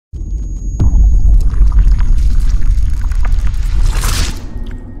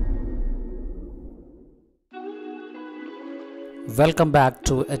Welcome back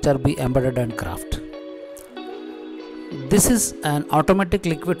to HRB Embedded and Craft. This is an automatic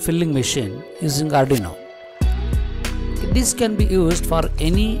liquid filling machine using Arduino. This can be used for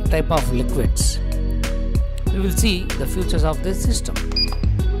any type of liquids. We will see the features of this system.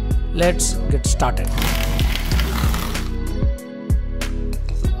 Let's get started.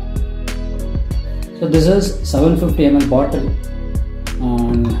 So this is 750 ml bottle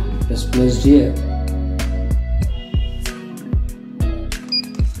and it is placed here.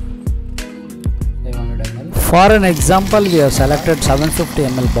 For an example, we have selected 750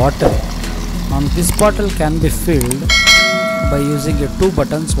 ml bottle, and this bottle can be filled by using two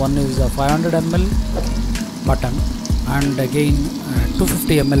buttons. One is a 500 ml button and again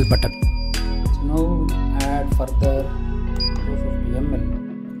 250 ml button. Now add further 250 ml.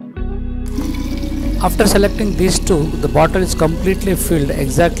 After selecting these two, the bottle is completely filled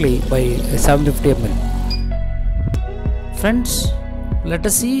exactly by 750 ml. Friends, let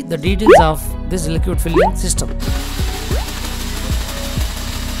us see the details of this liquid filling system.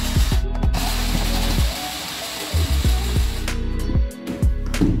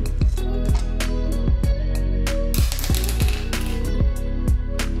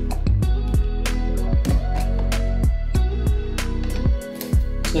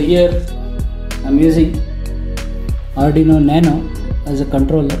 So here I am using Arduino Nano as a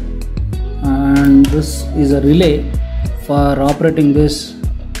controller, and this is a relay for operating this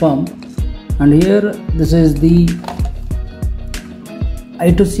pump, and here this is the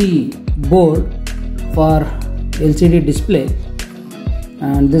I2C board for LCD display,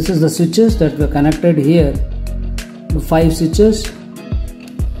 and this is the switches that were connected here, the 5 switches,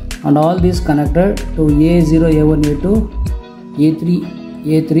 and all these connected to A0, A1, A2, A3,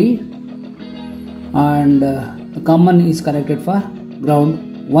 A3, and the common is connected for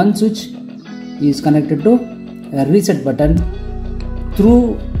ground. One switch is connected to a reset button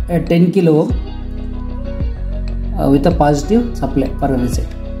through a 10 kilo ohm with a positive supply for a reset.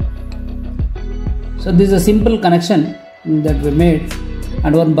 So this is a simple connection that we made,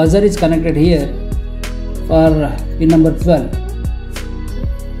 and one buzzer is connected here for pin number 12.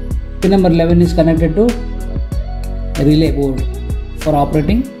 Pin number 11 is connected to a relay board for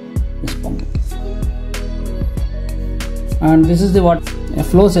operating this pump. And this is a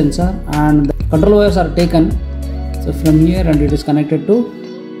flow sensor, and the control wires are taken so from here, and it is connected to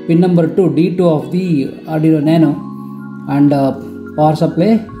pin number 2, D2 of the Arduino Nano, and power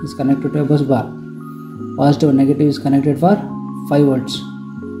supply is connected to a bus bar. Positive and negative is connected for 5 volts.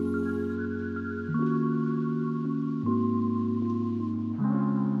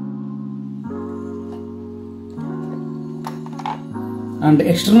 And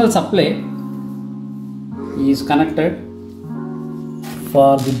external supply is connected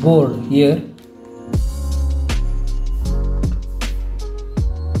for the board here.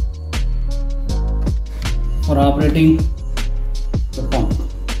 For operating the pump,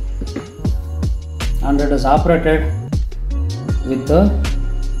 and it is operated with the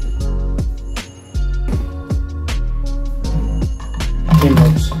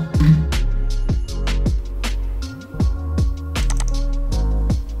pinouts.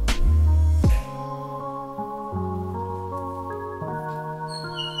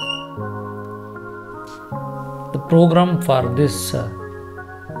 The program for this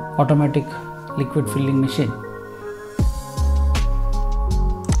automatic liquid filling machine.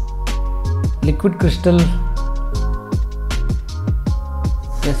 Liquid crystal,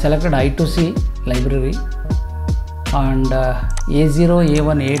 we selected I2C library, and A0,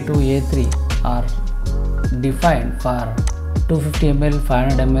 A1, A2, A3 are defined for 250 ml,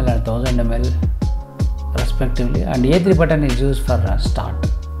 500 ml and 1000 ml respectively, and A3 button is used for start.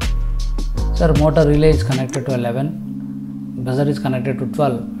 So motor relay is connected to 11. Buzzer is connected to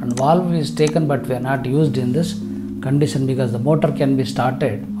 12, and valve is taken, but we are not used in this condition because the motor can be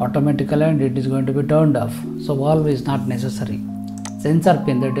started automatically and it is going to be turned off, so valve is not necessary. Sensor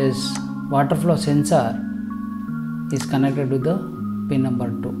pin, that is water flow sensor, is connected to the pin number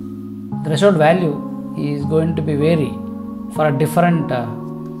 2. Threshold value is going to be vary for different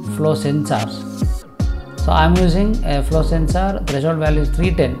flow sensors. So I am using a flow sensor. Threshold value is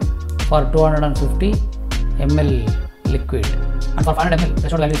 310 for 250 ml liquid, and for 500 ml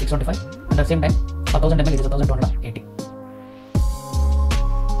threshold value is 625, and at the same time for 1000 ml it is 1280.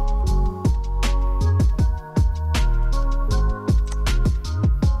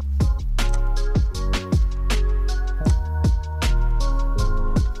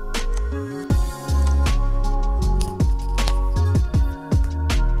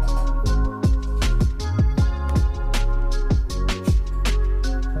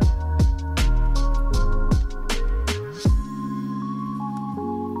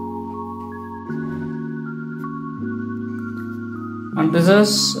 and this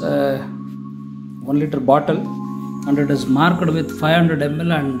is 1 liter bottle, and it is marked with 500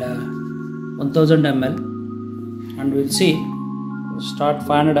 ml and 1000 ml, and we'll see. We'll start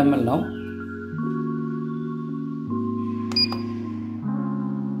 500 ml now.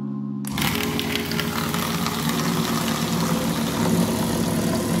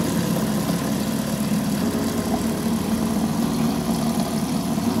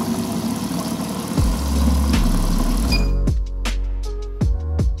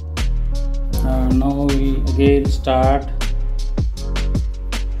 Now we again start